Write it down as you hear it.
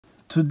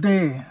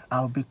Today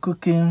I'll be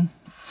cooking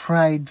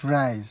fried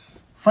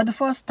rice for the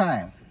first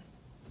time.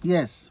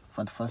 Yes,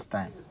 for the first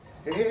time.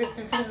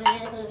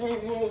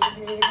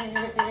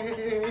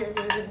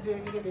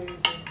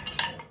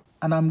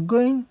 And I'm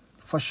going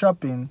for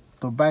shopping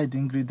to buy the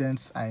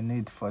ingredients I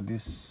need for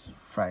this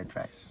fried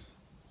rice.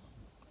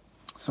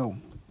 So,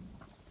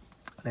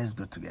 let's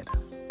go together.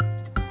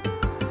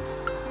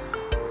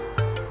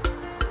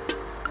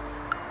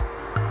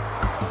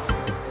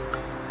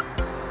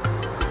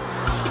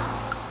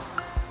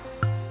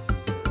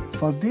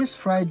 For this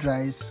fried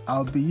rice,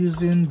 I'll be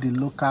using the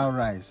local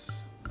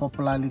rice,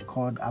 popularly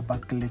called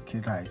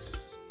Abakaliki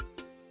rice.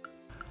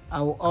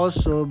 I will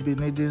also be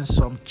needing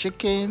some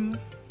chicken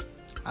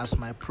as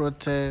my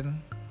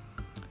protein,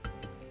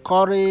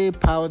 curry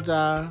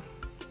powder,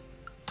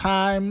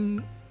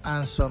 thyme,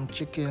 and some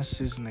chicken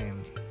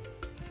seasoning.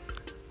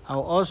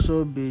 I'll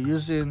also be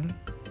using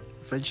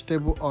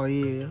vegetable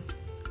oil,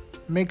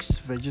 mixed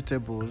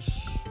vegetables,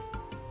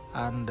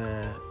 and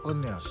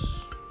onions,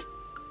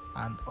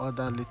 and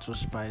other little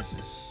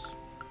spices.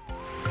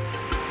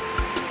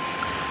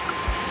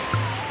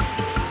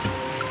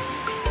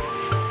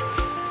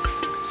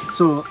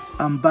 So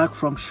I'm back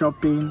from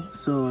shopping,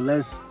 so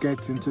let's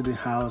get into the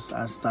house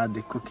and start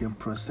the cooking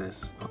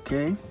process,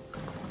 okay?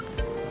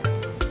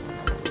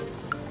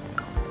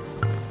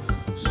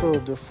 So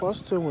the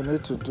first thing we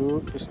need to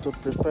do is to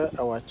prepare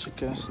our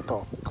chicken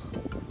stock.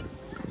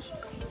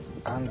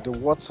 And the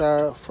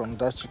water from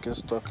that chicken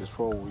stock is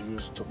what we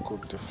use to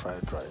cook the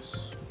fried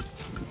rice.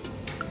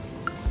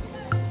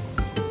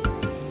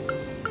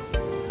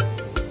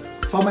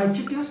 For my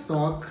chicken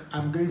stock,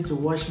 I'm going to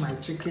wash my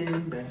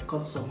chicken, then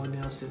cut some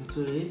onions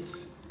into it,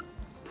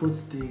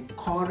 put the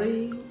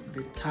curry,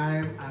 the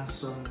thyme, and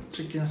some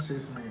chicken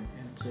seasoning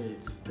into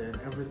it. Then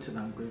everything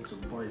I'm going to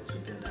boil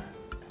together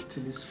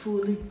till it's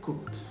fully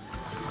cooked. So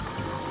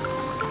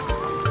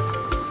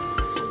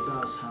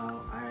that's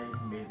how I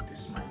made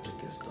this my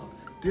chicken stock.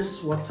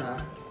 This water,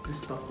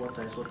 this stock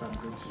water is what I'm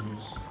going to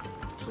use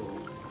to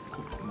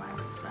cook my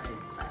fried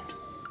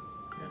rice.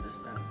 You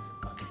understand?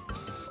 Okay.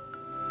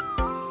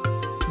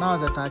 Now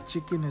that our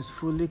chicken is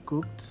fully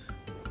cooked,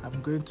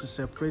 I'm going to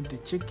separate the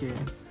chicken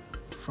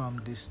from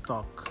the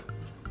stock.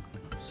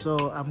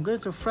 So I'm going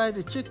to fry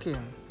the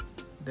chicken,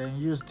 then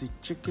use the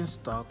chicken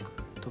stock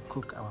to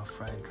cook our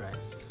fried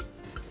rice.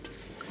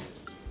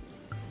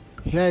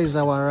 Here is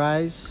our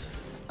rice.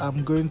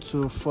 I'm going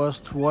to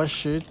first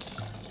wash it,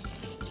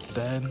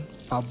 then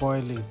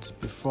parboil it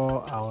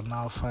before I'll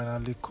now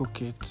finally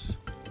cook it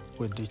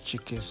with the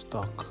chicken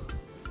stock.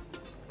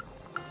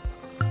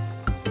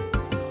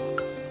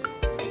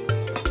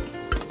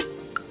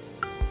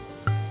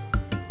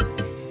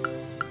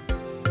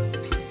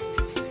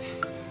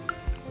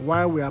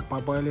 While we are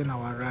parboiling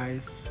our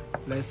rice,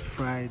 let's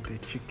fry the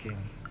chicken.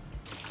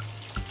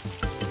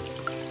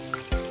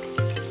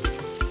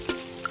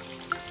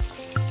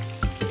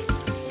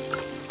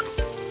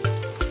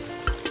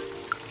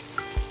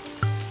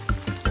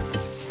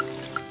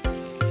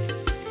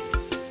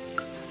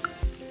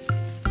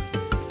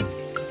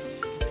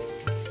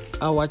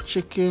 Our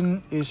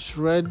chicken is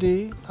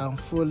ready and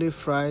fully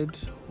fried.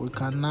 We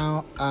can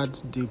now add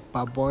the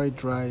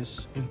parboiled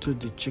rice into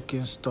the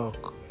chicken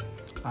stock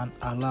and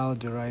allow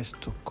the rice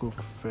to cook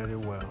very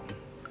well.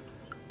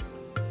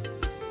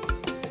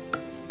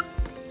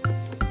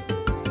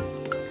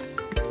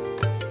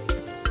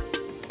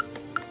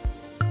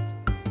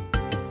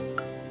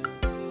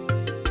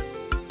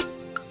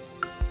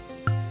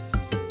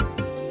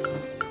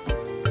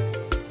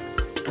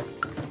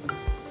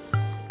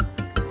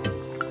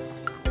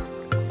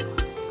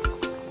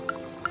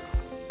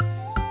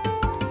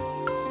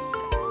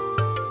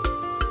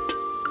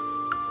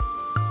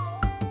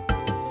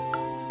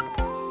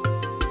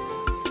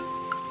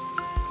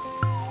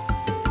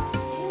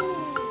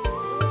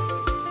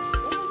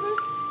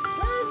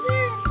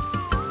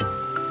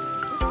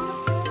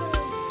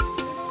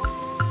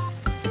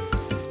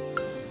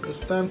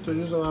 Time to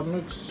use our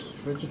mixed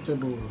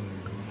vegetable.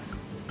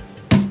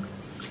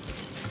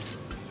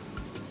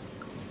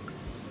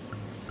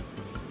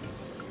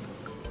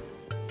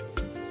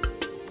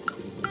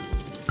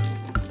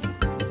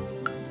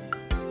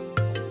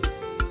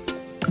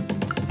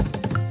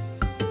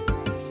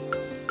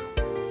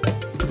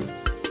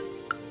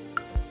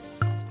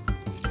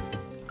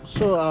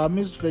 So our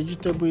mixed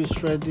vegetable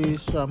is ready,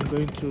 so I'm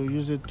going to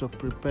use it to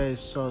prepare a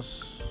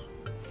sauce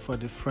for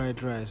the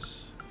fried rice.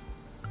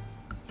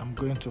 I'm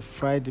going to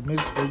fry the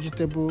mixed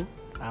vegetable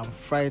and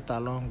fry it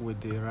along with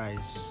the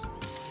rice.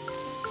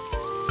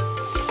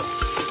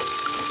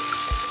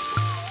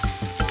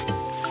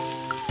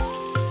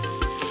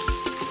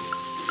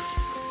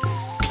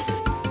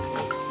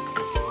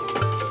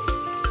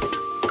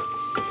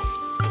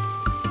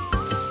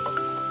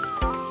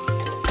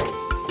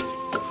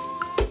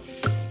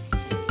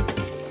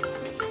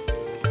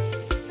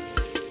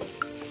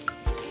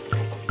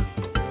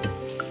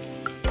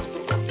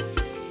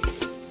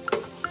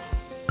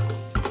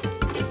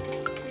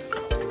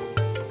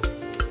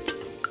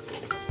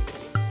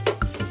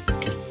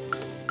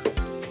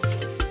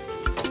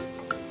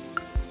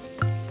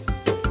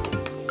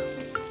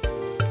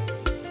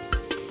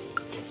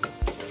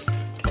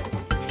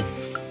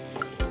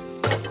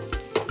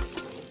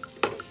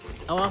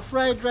 our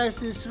fried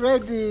rice is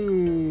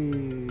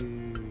ready.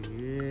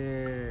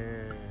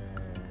 Yeah.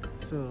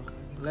 So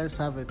let's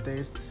have a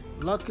taste.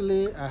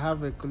 Luckily, I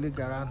have a colleague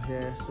around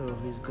here, so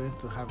he's going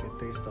to have a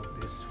taste of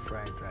this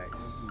fried rice.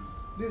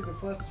 This is the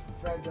first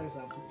fried rice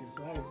I'm cooking,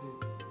 so how is it?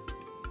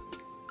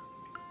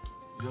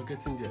 You're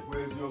getting there.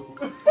 Where's your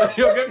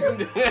You're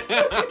getting there.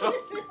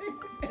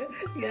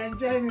 You're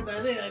enjoying it.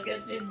 I think you're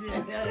getting there.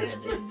 You're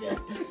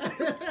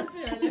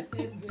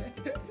getting there.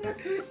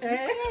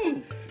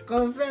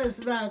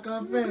 Confess now,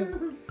 confess.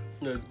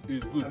 No,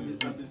 it's good. It's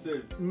good.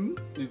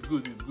 It's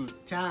good. It's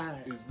good. Child.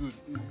 It's good.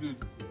 It's good.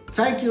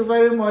 Thank you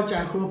very much.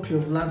 I hope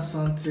you've learned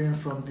something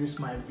from this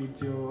my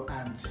video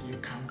and you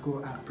can go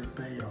and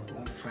prepare your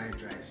own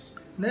fried rice.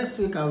 Next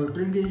week I will be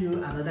bringing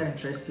you another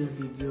interesting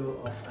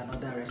video of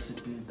another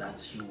recipe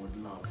that you would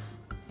love.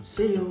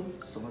 See you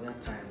some other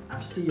time.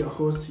 I'm still your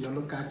host, your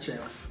local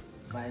chef,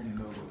 Vine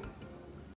Logo.